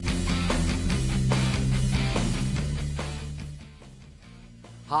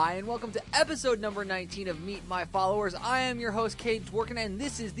Hi, and welcome to episode number 19 of Meet My Followers. I am your host, Cade Dworkin, and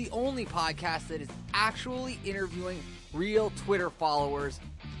this is the only podcast that is actually interviewing real Twitter followers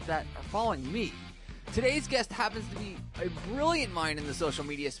that are following me. Today's guest happens to be a brilliant mind in the social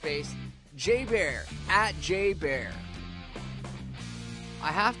media space, Jay Baer, at Jay Baer.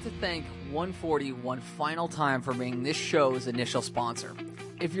 I have to thank 140 one final time for being this show's initial sponsor.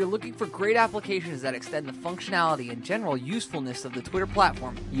 If you're looking for great applications that extend the functionality and general usefulness of the Twitter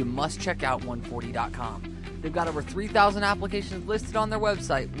platform, you must check out 140.com. They've got over 3,000 applications listed on their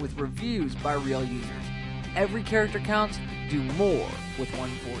website with reviews by real users. Every character counts. Do more with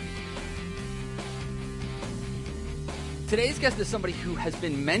 140. Today's guest is somebody who has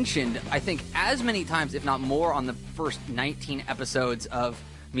been mentioned, I think, as many times, if not more, on the first 19 episodes of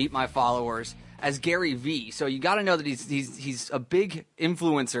Meet My Followers as Gary Vee. So you got to know that he's a big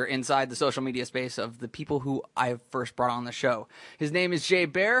influencer inside the social media space of the people who I first brought on the show. His name is Jay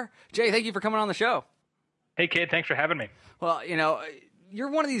Baer. Jay, thank you for coming on the show. Hey, Kid. Thanks for having me. Well, you know,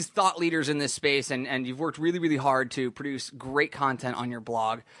 you're one of these thought leaders in this space, and you've worked really, really hard to produce great content on your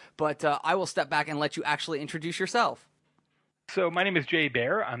blog. But I will step back and let you actually introduce yourself. So my name is Jay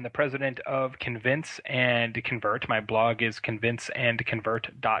Baer. I'm the president of Convince and Convert. My blog is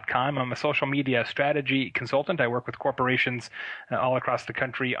convinceandconvert.com. I'm a social media strategy consultant. I work with corporations all across the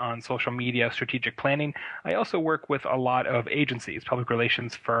country on social media strategic planning. I also work with a lot of agencies, public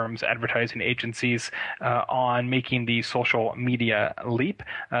relations firms, advertising agencies on making the social media leap.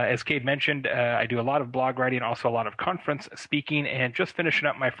 As Kate mentioned, I do a lot of blog writing, also a lot of conference speaking, and just finishing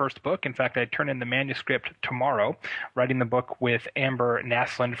up my first book. In fact, I turn in the manuscript tomorrow, writing the book with Amber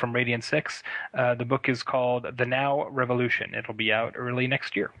Naslund from Radian 6. The book is called The Now Revolution. It'll be out early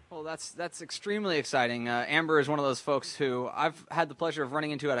next year. Well, that's extremely exciting. Amber is one of those folks who I've had the pleasure of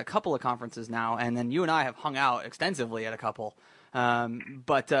running into at a couple of conferences now, and then you and I have hung out extensively at a couple.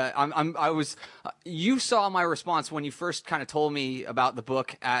 You saw my response when you first kind of told me about the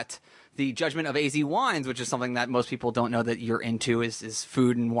book at the Judgment of AZ Wines, which is something that most people don't know that you're into, is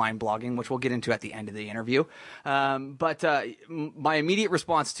food and wine blogging, which we'll get into at the end of the interview. My immediate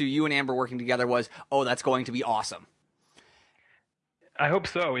response to you and Amber working together was, oh, that's going to be awesome. I hope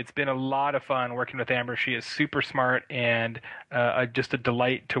so. It's been a lot of fun working with Amber. She is super smart and just a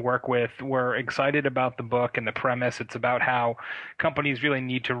delight to work with. We're excited about the book and the premise. It's about how companies really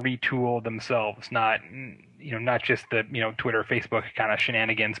need to retool themselves, not just the Twitter, Facebook kind of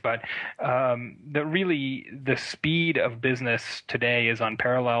shenanigans, but the speed of business today is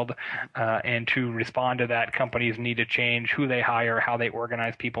unparalleled, and to respond to that, companies need to change who they hire, how they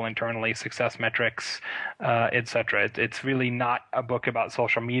organize people internally, success metrics, etc. It's really not a book about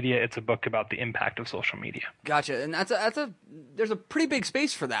social media. It's a book about the impact of social media. Gotcha. And there's a pretty big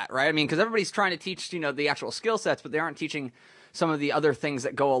space for that, right? I mean, because everybody's trying to teach, the actual skill sets, but they aren't teaching some of the other things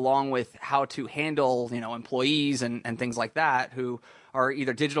that go along with how to handle, employees and things like that who are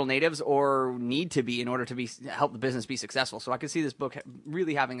either digital natives or need to be in order to help the business be successful. So I could see this book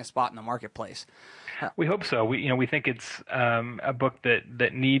really having a spot in the marketplace. We hope so. We think it's a book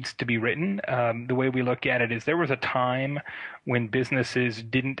that needs to be written. The way we look at it is there was a time when businesses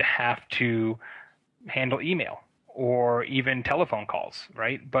didn't have to handle email or even telephone calls,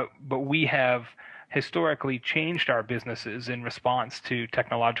 right? But we have historically changed our businesses in response to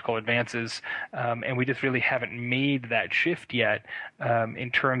technological advances, and we just really haven't made that shift yet in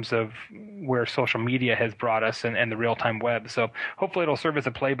terms of where social media has brought us and the real-time web. So hopefully it'll serve as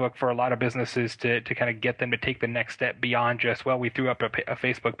a playbook for a lot of businesses to kind of get them to take the next step beyond just, we threw up a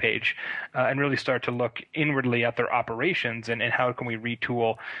Facebook page, and really start to look inwardly at their operations and how can we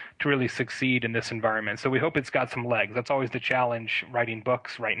retool to really succeed in this environment. So we hope it's got some legs. That's always the challenge writing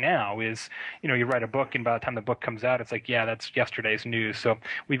books right now is, you write a book, and by the time the book comes out, it's like, yeah, that's yesterday's news. So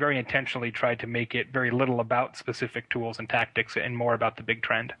we very intentionally tried to make it very little about specific tools and tactics and more about the big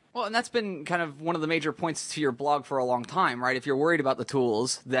trend. Well, and that's been kind of one of the major points to your blog for a long time, right? If you're worried about the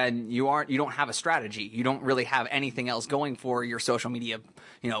tools, then you don't have a strategy. You don't really have anything else going for your social media,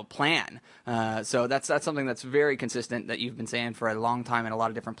 plan. So that's something that's very consistent that you've been saying for a long time in a lot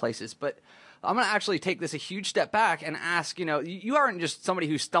of different places. But I'm going to actually take this a huge step back and ask, you aren't just somebody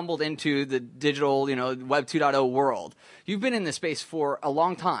who stumbled into the digital, Web 2.0 world. You've been in this space for a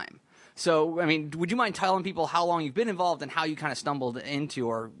long time. So, I mean, would you mind telling people how long you've been involved and how you kind of stumbled into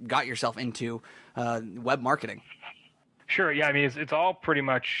or got yourself into web marketing? Sure. Yeah. I mean, it's all pretty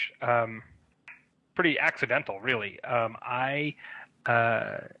much pretty accidental, really. I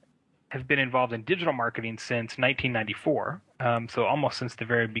have been involved in digital marketing since 1994. So almost since the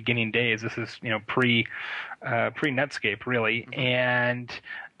very beginning days. This is, pre Netscape, really. Mm-hmm. And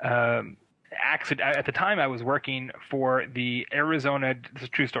accident. At the time, I was working for the Arizona. This is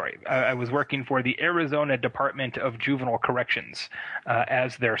a true story. I was working for the Arizona Department of Juvenile Corrections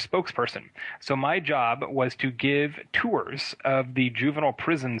as their spokesperson. So my job was to give tours of the juvenile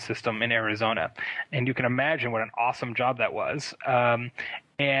prison system in Arizona, and you can imagine what an awesome job that was.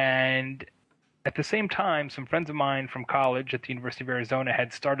 And at the same time, some friends of mine from college at the University of Arizona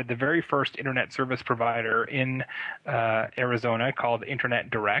had started the very first internet service provider in Arizona called Internet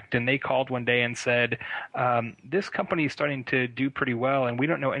Direct. And they called one day and said, this company is starting to do pretty well, and we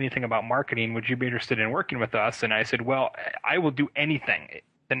don't know anything about marketing. Would you be interested in working with us? And I said, well, I will do anything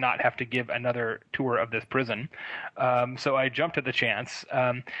to not have to give another tour of this prison. So I jumped at the chance.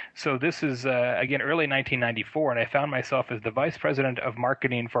 So this is, again, early 1994, and I found myself as the vice president of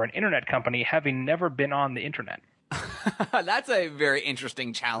marketing for an internet company, having never been on the internet. That's a very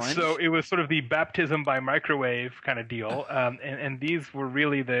interesting challenge. So it was sort of the baptism by microwave kind of deal. And these were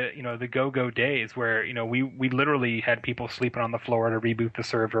really the go-go days where, we literally had people sleeping on the floor to reboot the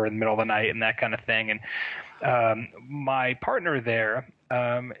server in the middle of the night and that kind of thing. And my partner there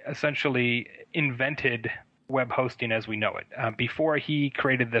essentially invented web hosting as we know it. Before he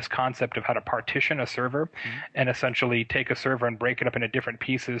created this concept of how to partition a server and essentially take a server and break it up into different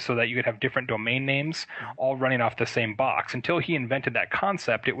pieces so that you could have different domain names all running off the same box. Until he invented that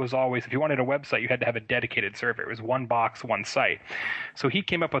concept, it was always, if you wanted a website, you had to have a dedicated server. It was one box, one site. So he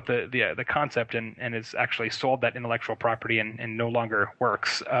came up with the concept and has actually sold that intellectual property and no longer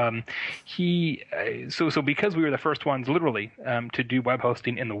works. So because we were the first ones literally to do web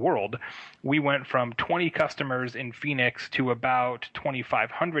hosting in the world, we went from 20 customers in Phoenix to about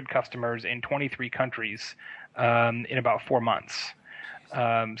 2,500 customers in 23 countries in about 4 months.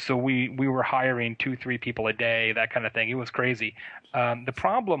 So we were hiring 2-3 people a day, that kind of thing. It was crazy. The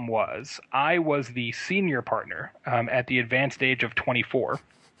problem was I was the senior partner at the advanced age of 24.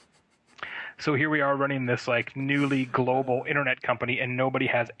 So here we are running this like newly global internet company, and nobody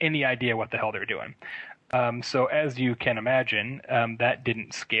has any idea what the hell they're doing. So as you can imagine, that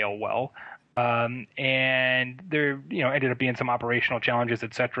didn't scale well. And there, ended up being some operational challenges,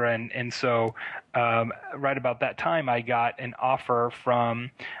 et cetera. And so, right about that time, I got an offer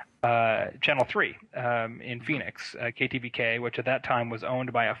from, Channel 3, in Phoenix, KTVK, which at that time was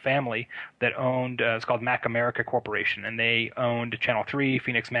owned by a family that owned, it's called Mac America Corporation. And they owned Channel 3,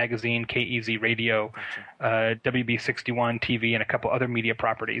 Phoenix Magazine, KEZ Radio, WB61 TV, and a couple other media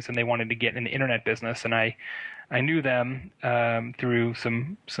properties. And they wanted to get in the internet business. And I knew them through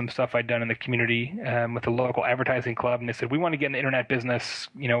some stuff I'd done in the community with the local advertising club, and they said, we want to get in the internet business,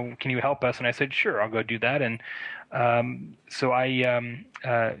 can you help us? And I said, sure, I'll go do that. And so I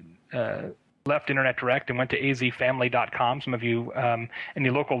left Internet Direct and went to azfamily.com. Some of you, any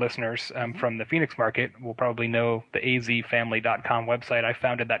local listeners from the Phoenix market will probably know the azfamily.com website. I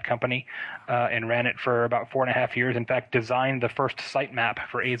founded that company and ran it for about 4.5 years. In fact, designed the first sitemap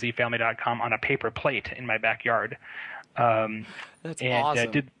for azfamily.com on a paper plate in my backyard. That's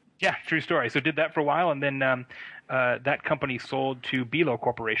awesome. Yeah, true story. So did that for a while, and then that company sold to Belo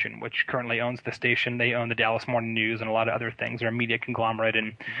Corporation, which currently owns the station. They own the Dallas Morning News and a lot of other things. They're a media conglomerate,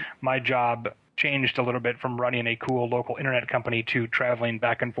 and my job changed a little bit from running a cool local internet company to traveling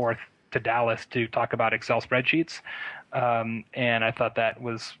back and forth to Dallas to talk about Excel spreadsheets. And I thought that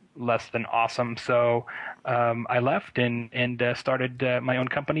was less than awesome. So I left and started my own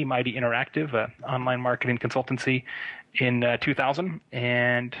company, Mighty Interactive, an online marketing consultancy, in 2000,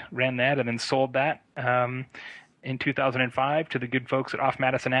 and ran that and then sold that in 2005 to the good folks at Off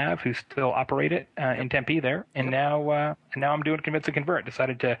Madison Ave, who still operate it in Tempe there. And now I'm doing Convince and Convert.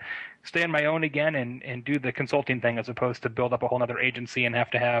 Decided to stay on my own again and do the consulting thing as opposed to build up a whole other agency and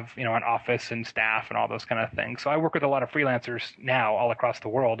have to have an office and staff and all those kind of things. So I work with a lot of freelancers now all across the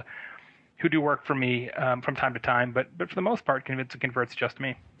world who do work for me from time to time, but for the most part, Convince and Convert's just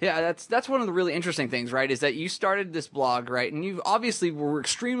me. Yeah, that's one of the really interesting things, right? Is that you started this blog, right? And you obviously were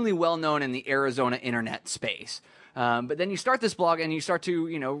extremely well known in the Arizona internet space. But then you start this blog and you start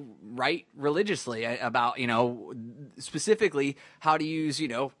to, write religiously about, specifically how to use,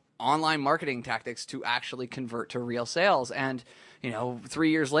 online marketing tactics to actually convert to real sales. And,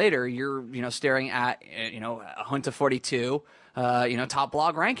 3 years later, you're, staring at, a Junta 42, top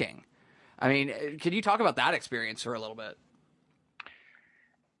blog ranking. I mean, can you talk about that experience for a little bit?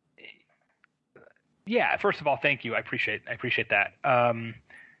 Yeah. First of all, thank you. I appreciate that.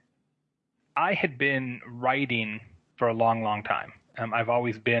 I had been writing for a long, long time. I've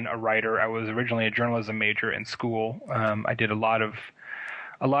always been a writer. I was originally a journalism major in school. I did a lot of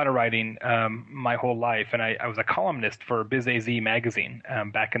a lot of writing my whole life, and I was a columnist for BizAZ magazine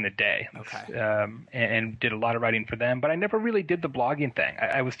back in the day. Okay. And did a lot of writing for them, but I never really did the blogging thing.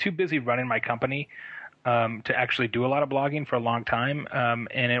 I was too busy running my company to actually do a lot of blogging for a long time.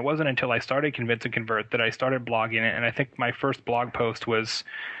 And it wasn't until I started Convince and Convert that I started blogging it. And I think my first blog post was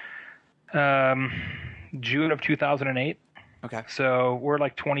June of 2008. Okay. So we're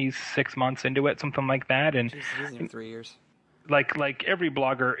like 26 months into it, something like that. And Jeez, 3 years. like every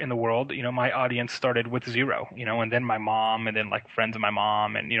blogger in the world, my audience started with 0, and then my mom, and then like friends of my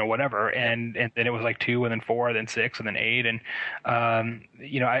mom, and whatever, and then it was like 2, and then 4, then 6, and then 8, and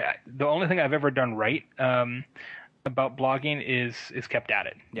the only thing I've ever done right about blogging is kept at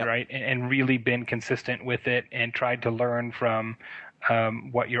it, Yep. right, and really been consistent with it, and tried to learn from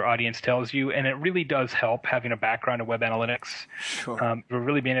what your audience tells you, and it really does help having a background in web analytics. Sure.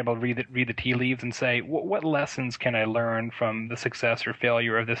 Really being able to read the tea leaves and say, what lessons can I learn from the success or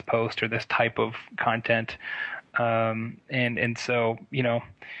failure of this post or this type of content? And so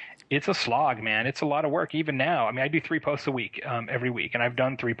it's a slog, man. It's a lot of work even now. I mean, I do 3 posts a week every week, and I've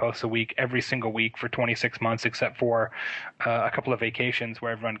done 3 posts a week every single week for 26 months, except for a couple of vacations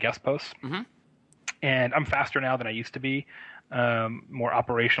where I've run guest posts. Mm-hmm. And I'm faster now than I used to be. More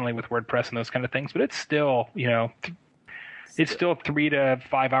operationally with WordPress and those kind of things, but it's still, it's still 3 to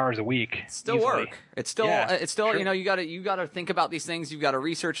 5 hours a week. Still easily. work. It's still, sure. you gotta think about these things. You've got to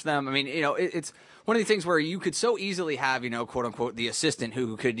research them. I mean, it's one of these things where you could so easily have, quote unquote, the assistant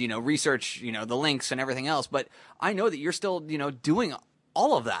who could, research, the links and everything else. But I know that you're still, doing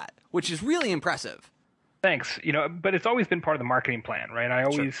all of that, which is really impressive. Thanks. But it's always been part of the marketing plan, right?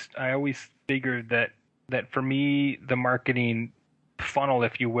 I always figured that for me, the marketing funnel,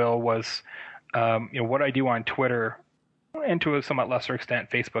 if you will, was, what I do on Twitter, and to a somewhat lesser extent,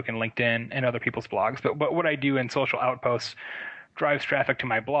 Facebook and LinkedIn and other people's blogs. But what I do in social outposts drives traffic to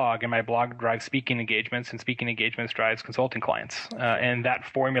my blog, and my blog drives speaking engagements, and speaking engagements drives consulting clients. And that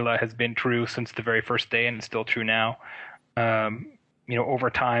formula has been true since the very first day, and it's still true now. Over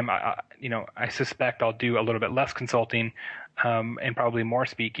time, I suspect I'll do a little bit less consulting, and probably more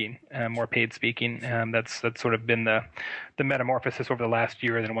speaking, more paid speaking. That's sort of been the metamorphosis over the last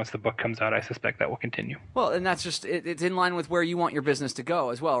year. And then once the book comes out, I suspect that will continue. Well, and that's just it's in line with where you want your business to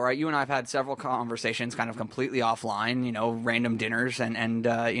go as well, right? You and I have had several conversations, kind of completely offline, random dinners, and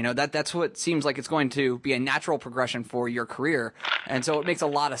that's what seems like it's going to be a natural progression for your career, and so it makes a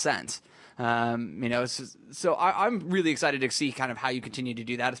lot of sense. So I'm really excited to see kind of how you continue to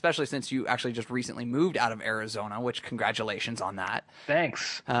do that, especially since you actually just recently moved out of Arizona, which congratulations on that.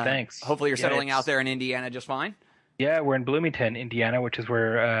 Thanks. Hopefully you're settling out there in Indiana just fine. Yeah, we're in Bloomington, Indiana, which is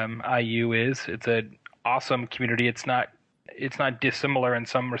where IU is. It's an awesome community. It's not dissimilar in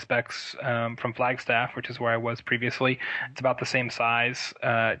some respects from Flagstaff, which is where I was previously. It's about the same size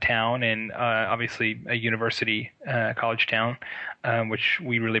town, and obviously a university college town, which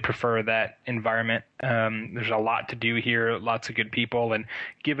we really prefer that environment. There's a lot to do here, lots of good people, and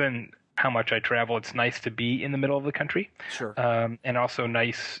given how much I travel, it's nice to be in the middle of the country. Sure. And also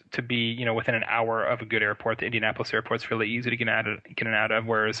nice to be, within an hour of a good airport. The Indianapolis airport's really easy to get in and out of,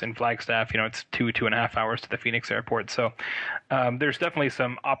 whereas in Flagstaff, it's 2.5 hours to the Phoenix airport. So there's definitely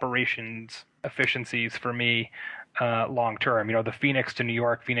some operations efficiencies for me long term. The Phoenix to New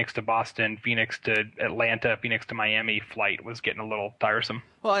York, Phoenix to Boston, Phoenix to Atlanta, Phoenix to Miami flight was getting a little tiresome.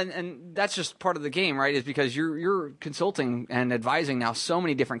 Well, and that's just part of the game, right? Is because you're consulting and advising now so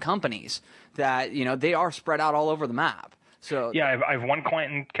many different companies that they are spread out all over the map. So yeah, I have one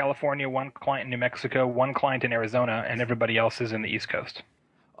client in California, one client in New Mexico, one client in Arizona, and everybody else is in the East Coast.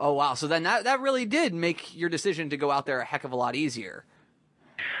 Oh wow! So then that really did make your decision to go out there a heck of a lot easier.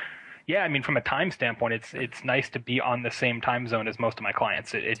 Yeah, I mean, from a time standpoint, it's nice to be on the same time zone as most of my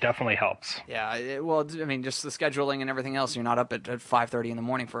clients. It definitely helps. Yeah, just the scheduling and everything else. You're not up at 5:30 in the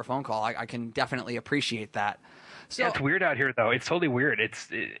morning for a phone call. I can definitely appreciate that. So, yeah, it's weird out here, though. It's totally weird.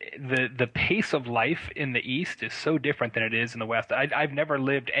 The pace of life in the East is so different than it is in the West. I've never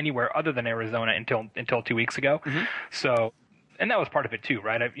lived anywhere other than Arizona until 2 weeks ago. Mm-hmm. So. And that was part of it too,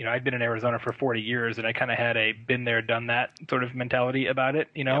 right? I've been in Arizona for 40 years, and I kind of had a been there, done that sort of mentality about it,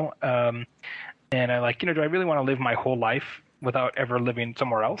 Yep. And I do I really want to live my whole life without ever living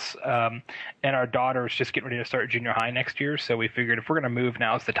somewhere else? And our daughter's just getting ready to start junior high next year, so we figured if we're going to move,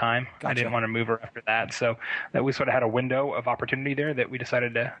 now's the time. Gotcha. I didn't want to move her after that, so that we sort of had a window of opportunity there that we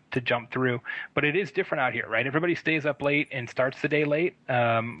decided to jump through. But it is different out here, right? Everybody stays up late and starts the day late,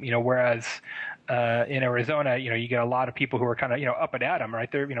 whereas in Arizona, you get a lot of people who are kind of, up and at them, right?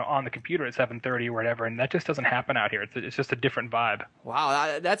 They're, on the computer at 7:30 or whatever, and that just doesn't happen out here. It's just a different vibe.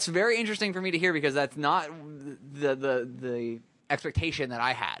 Wow, that's very interesting for me to hear because that's not the expectation that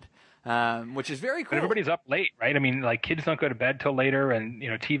I had. Which is very cool. But everybody's up late, right? I mean, like kids don't go to bed till later, and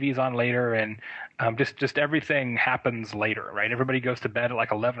TV's on later, and just everything happens later, right? Everybody goes to bed at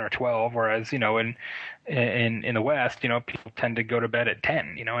like 11 or 12, whereas in the West, people tend to go to bed at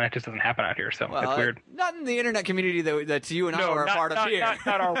 10, and that just doesn't happen out here. So it's weird. Not in the internet community that you and I are a part of here.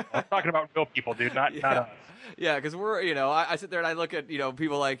 Not our. I'm talking about real people, dude. Not us. Yeah, because we're, I sit there and I look at,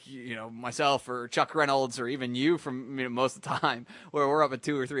 people like, myself or Chuck Reynolds or even you from, most of the time where we're up at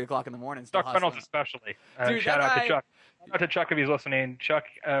 2 or 3 o'clock in the morning. Chuck Reynolds especially. Dude, shout out to Chuck. Shout out to Chuck if he's listening. Chuck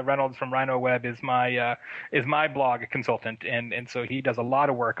Reynolds from Rhino Web is my blog consultant, and so he does a lot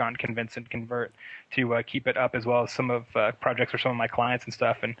of work on Convince and Convert to keep it up, as well as some of projects for some of my clients and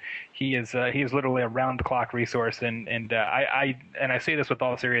stuff. And he is literally a round the clock resource. And I say this with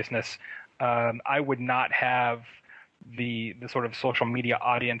all seriousness. I would not have the sort of social media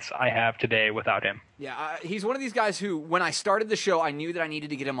audience I have today without him. Yeah, he's one of these guys who, when I started the show, I knew that I needed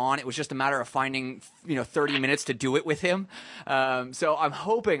to get him on. It was just a matter of finding, 30 minutes to do it with him. So I'm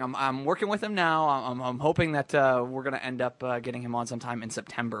hoping, I'm working with him now. I'm hoping that we're going to end up getting him on sometime in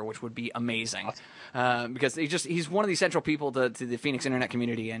September, which would be amazing. Awesome. Because he's one of the central people to the Phoenix internet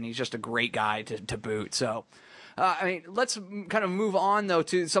community, and he's just a great guy to boot. So. Let's kind of move on, though,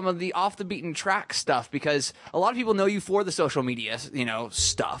 to some of the off-the-beaten-track stuff, because a lot of people know you for the social media,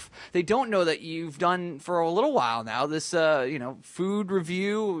 stuff. They don't know that you've done, for a little while now, this, food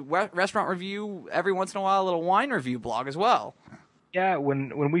review, restaurant review, every once in a while, a little wine review blog as well. Yeah,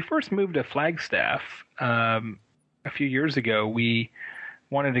 when we first moved to Flagstaff a few years ago, we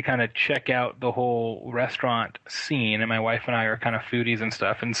wanted to kind of check out the whole restaurant scene, and my wife and I are kind of foodies and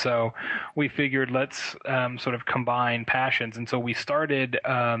stuff, and so we figured let's sort of combine passions, and so we started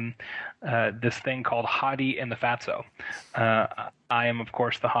this thing called Hottie and the Fatso. I am, of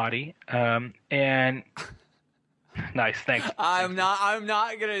course, the Hottie, and nice, thanks. I'm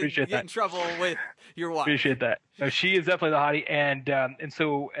not gonna get in trouble with your wife. Appreciate that. No, she is definitely the Hottie, and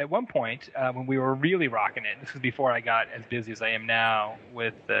so at one point when we were really rocking it, this was before I got as busy as I am now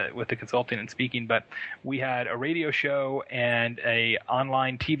with the consulting and speaking, but we had a radio show and a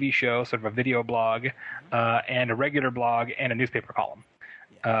online TV show, sort of a video blog, and a regular blog and a newspaper column.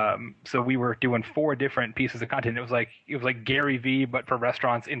 So we were doing 4 different pieces of content. It was like Gary V, but for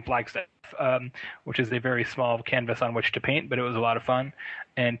restaurants in Flagstaff, which is a very small canvas on which to paint, but it was a lot of fun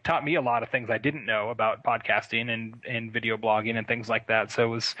and taught me a lot of things I didn't know about podcasting and video blogging and things like that. So it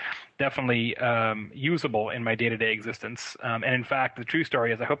was definitely usable in my day-to-day existence. And in fact, the true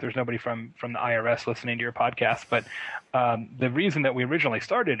story is, I hope there's nobody from the IRS listening to your podcast, but the reason that we originally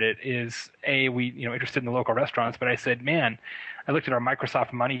started it is, we interested in the local restaurants, but I said, man, I looked at our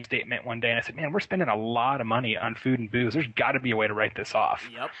Microsoft money statement one day and I said, man, we're spending a lot of money on food and booze. There's got to be a way to write this off.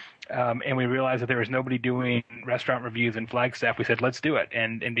 Yep. And we realized that there was nobody doing restaurant reviews in Flagstaff. We said, let's do it.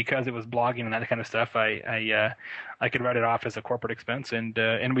 And because it was blogging and that kind of stuff, I could write it off as a corporate expense, and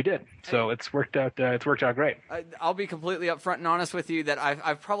we did. So it's worked out great. I'll be completely upfront and honest with you that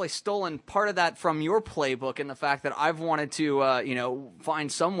I've probably stolen part of that from your playbook, in the fact that I've wanted to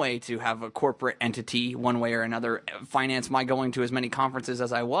find some way to have a corporate entity one way or another finance my going to as many conferences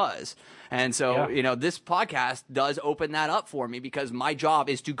as I was. And so, this podcast does open that up for me, because my job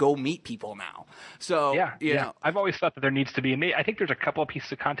is to go meet people now. So, I've always thought that there needs to be, and I think there's a couple of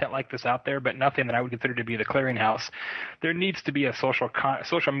pieces of content like this out there, but nothing that I would consider to be the clearinghouse. There needs to be a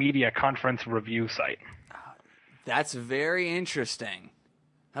social media conference review site. That's very interesting.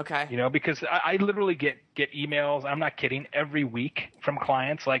 Okay. Because I literally get emails, I'm not kidding, every week from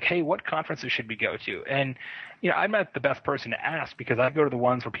clients like, hey, what conferences should we go to? And, I'm not the best person to ask, because I go to the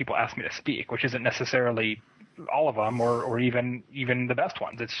ones where people ask me to speak, which isn't necessarily all of them or even the best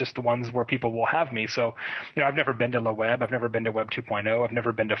ones. It's just the ones where people will have me. So, I've never been to La Web. I've never been to Web 2.0. I've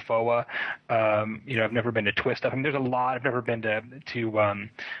never been to FOA. I've never been to Twist. I mean, there's a lot. I've never been to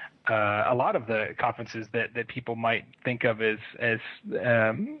a lot of the conferences that people might think of as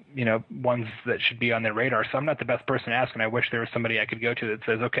ones that should be on their radar. So I'm not the best person to ask, and I wish there was somebody I could go to that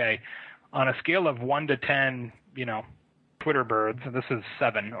says, okay, on a scale of 1 to 10, Twitter birds, this is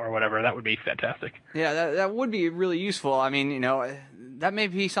 7 or whatever. That would be fantastic. Yeah, that would be really useful. I mean, that may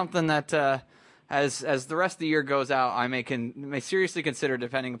be something that as the rest of the year goes out, I may seriously consider,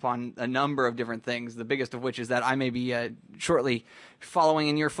 depending upon a number of different things, the biggest of which is that I may be shortly following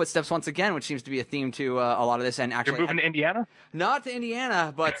in your footsteps once again, which seems to be a theme to a lot of this. And actually, you're moving to Indiana? Not to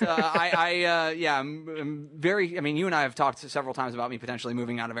Indiana, but I'm very. I mean, you and I have talked several times about me potentially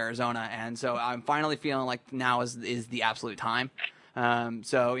moving out of Arizona, and so I'm finally feeling like now is the absolute time.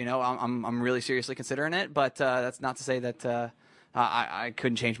 So I'm really seriously considering it, but that's not to say that I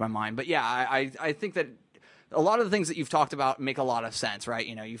couldn't change my mind. But yeah, I think that a lot of the things that you've talked about make a lot of sense, right?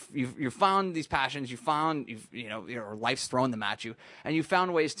 You know, you've found these passions, your life's thrown them at you, and you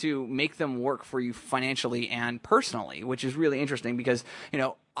found ways to make them work for you financially and personally, which is really interesting because, you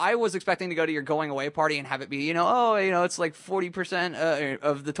know, I was expecting to go to your going away party and have it be, it's like 40%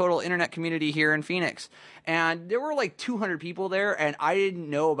 of the total internet community here in Phoenix. And there were like 200 people there, and I didn't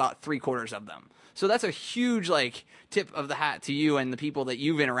know about 3/4 of them. So that's a huge, like, tip of the hat to you and the people that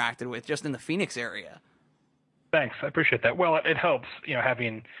you've interacted with just in the Phoenix area. Thanks. I appreciate that. Well, it helps,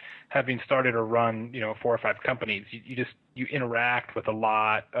 having started or run, 4 or 5 companies, you interact with a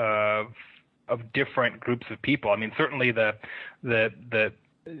lot of different groups of people. I mean, certainly the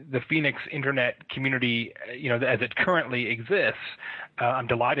Phoenix internet community, as it currently exists, I'm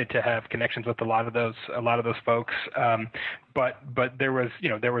delighted to have connections with a lot of those folks. But there was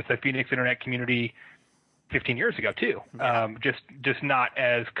the Phoenix internet community 15 years ago too. Yeah. Just not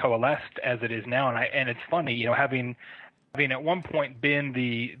as coalesced as it is now. And it's funny, having at one point been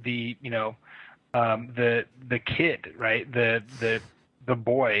the kid, right? The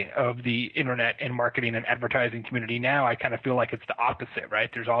boy of the internet and marketing and advertising community. Now I kind of feel like it's the opposite, right?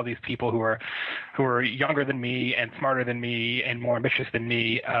 There's all these people who are younger than me and smarter than me and more ambitious than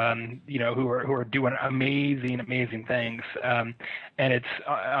me, who are doing amazing things. And it's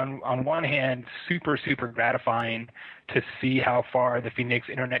on one hand super, super gratifying to see how far the Phoenix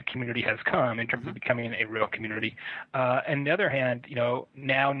internet community has come in terms of becoming a real community. And on the other hand,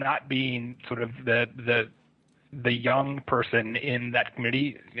 now not being sort of the young person in that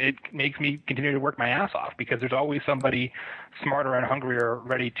community, it makes me continue to work my ass off because there's always somebody smarter and hungrier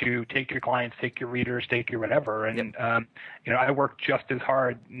ready to take your clients, take your readers, take your whatever. And, I work just as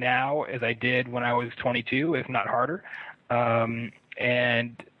hard now as I did when I was 22, if not harder. And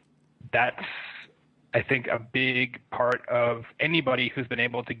that's, I think, a big part of anybody who's been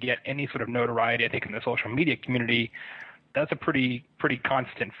able to get any sort of notoriety, I think, in the social media community. That's a pretty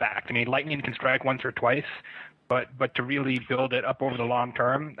constant fact. I mean, lightning can strike once or twice, but to really build it up over the long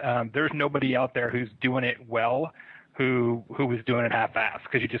term, there's nobody out there who's doing it well, who is doing it half-assed,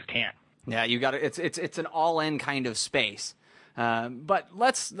 because you just can't. Yeah, you got it. It's an all-in kind of space. But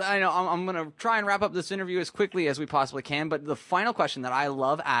I'm going to try and wrap up this interview as quickly as we possibly can. But the final question that I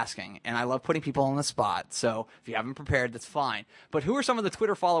love asking, and I love putting people on the spot, so if you haven't prepared, that's fine. But who are some of the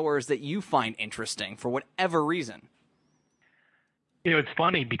Twitter followers that you find interesting for whatever reason? It's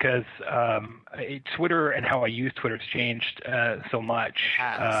funny because Twitter and how I use Twitter has changed so much.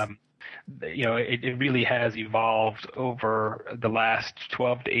 It really has evolved over the last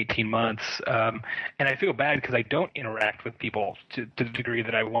 12 to 18 months. And I feel bad because I don't interact with people to the degree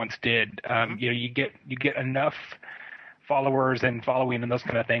that I once did. You get enough followers and following and those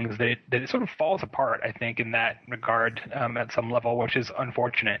kind of things that it sort of falls apart, I think, in that regard at some level, which is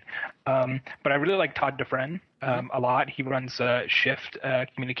unfortunate. But I really like Todd Dufresne a lot. He runs Shift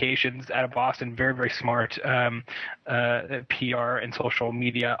Communications out of Boston. Very, very smart PR and social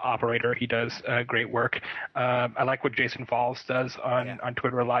media operator. He does great work. I like what Jason Falls does on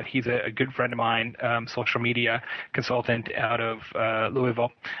Twitter a lot. He's a good friend of mine, social media consultant out of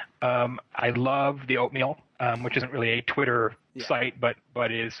Louisville. I love The Oatmeal, which isn't really a Twitter site,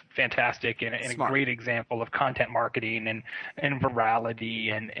 but is fantastic and a great example of content marketing and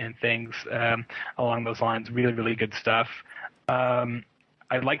virality and things along those lines. Really, really good stuff. I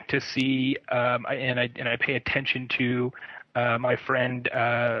like to see and I pay attention to my friend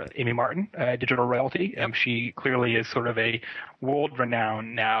Amy Martin, Digital Royalty. She clearly is sort of a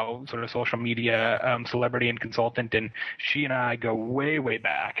world-renowned now sort of social media celebrity and consultant, and she and I go way, way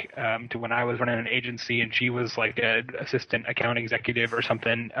back to when I was running an agency, and she was like an assistant account executive or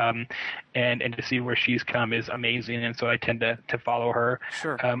something, and to see where she's come is amazing, and so I tend to follow her.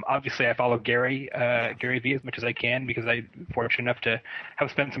 Sure. Obviously, I follow Gary Vee as much as I can because I'm fortunate enough to have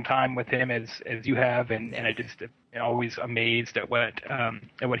spent some time with him as you have, and I just always amazed at what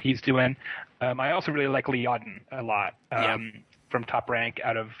he's doing. I also really like Lee Yoden a lot. From Top Rank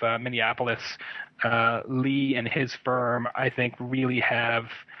out of Minneapolis. Lee and his firm, I think, really have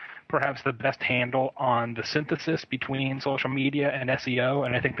perhaps the best handle on the synthesis between social media and SEO,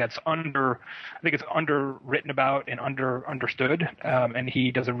 and I think it's underwritten about and understood, and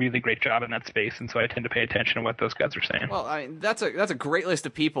he does a really great job in that space, and so I tend to pay attention to what those guys are saying. Well, I mean, that's a great list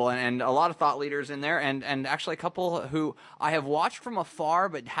of people, and a lot of thought leaders in there, and actually a couple who I have watched from afar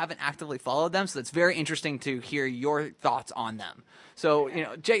but haven't actively followed them, so it's very interesting to hear your thoughts on them. So,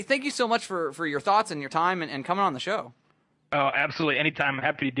 Jay, thank you so much for your thoughts and your time and coming on the show. Oh, absolutely. Anytime. I'm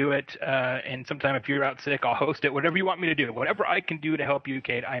happy to do it. And sometime if you're out sick, I'll host it. Whatever you want me to do. Whatever I can do to help you,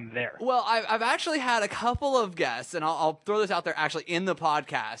 Kate, I'm there. Well, I've actually had a couple of guests, and I'll throw this out there actually in the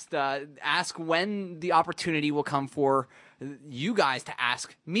podcast, ask when the opportunity will come for you guys to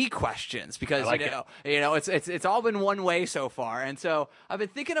ask me questions, because it's all been one way so far, and so I've been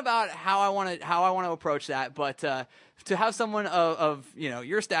thinking about how I want to approach that, but to have someone of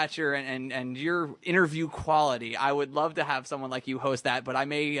your stature and your interview quality, I would love to have someone like you host that, but I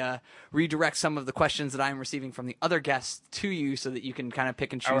may redirect some of the questions that I'm receiving from the other guests to you so that you can kind of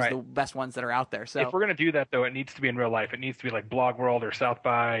pick and choose the best ones that are out there. So if we're going to do that, though, it needs to be in real life. It needs to be like Blog World or South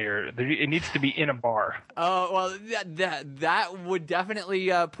by, or it needs to be in a bar. Oh, well, that would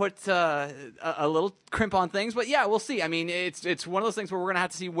definitely put a little crimp on things, but yeah, we'll see. I mean, it's one of those things where we're going to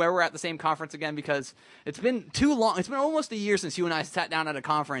have to see where we're at the same conference again, because it's been too long. It's been almost a year since you and I sat down at a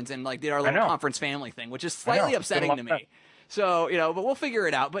conference and did our little conference family thing, which is slightly upsetting to me. So, but we'll figure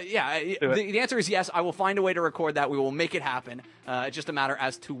it out. But yeah, the answer is yes. I will find a way to record that. We will make it happen. It's just a matter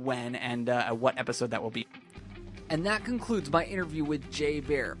as to when and what episode that will be. And that concludes my interview with Jay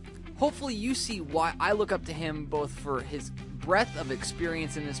Baer. Hopefully you see why I look up to him, both for his breadth of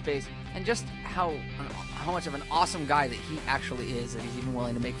experience in this space and just how much of an awesome guy that he actually is, that he's even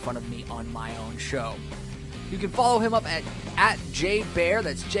willing to make fun of me on my own show. You can follow him up at Jay Baer,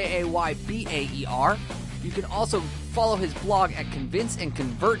 that's JayBaer. You can also follow his blog at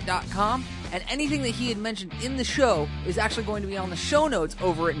convinceandconvert.com, and anything that he had mentioned in the show is actually going to be on the show notes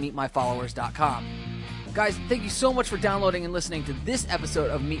over at meetmyfollowers.com. Guys, thank you so much for downloading and listening to this episode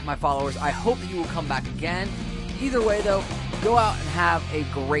of Meet My Followers. I hope that you will come back again. Either way, though, go out and have a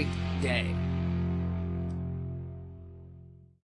great day.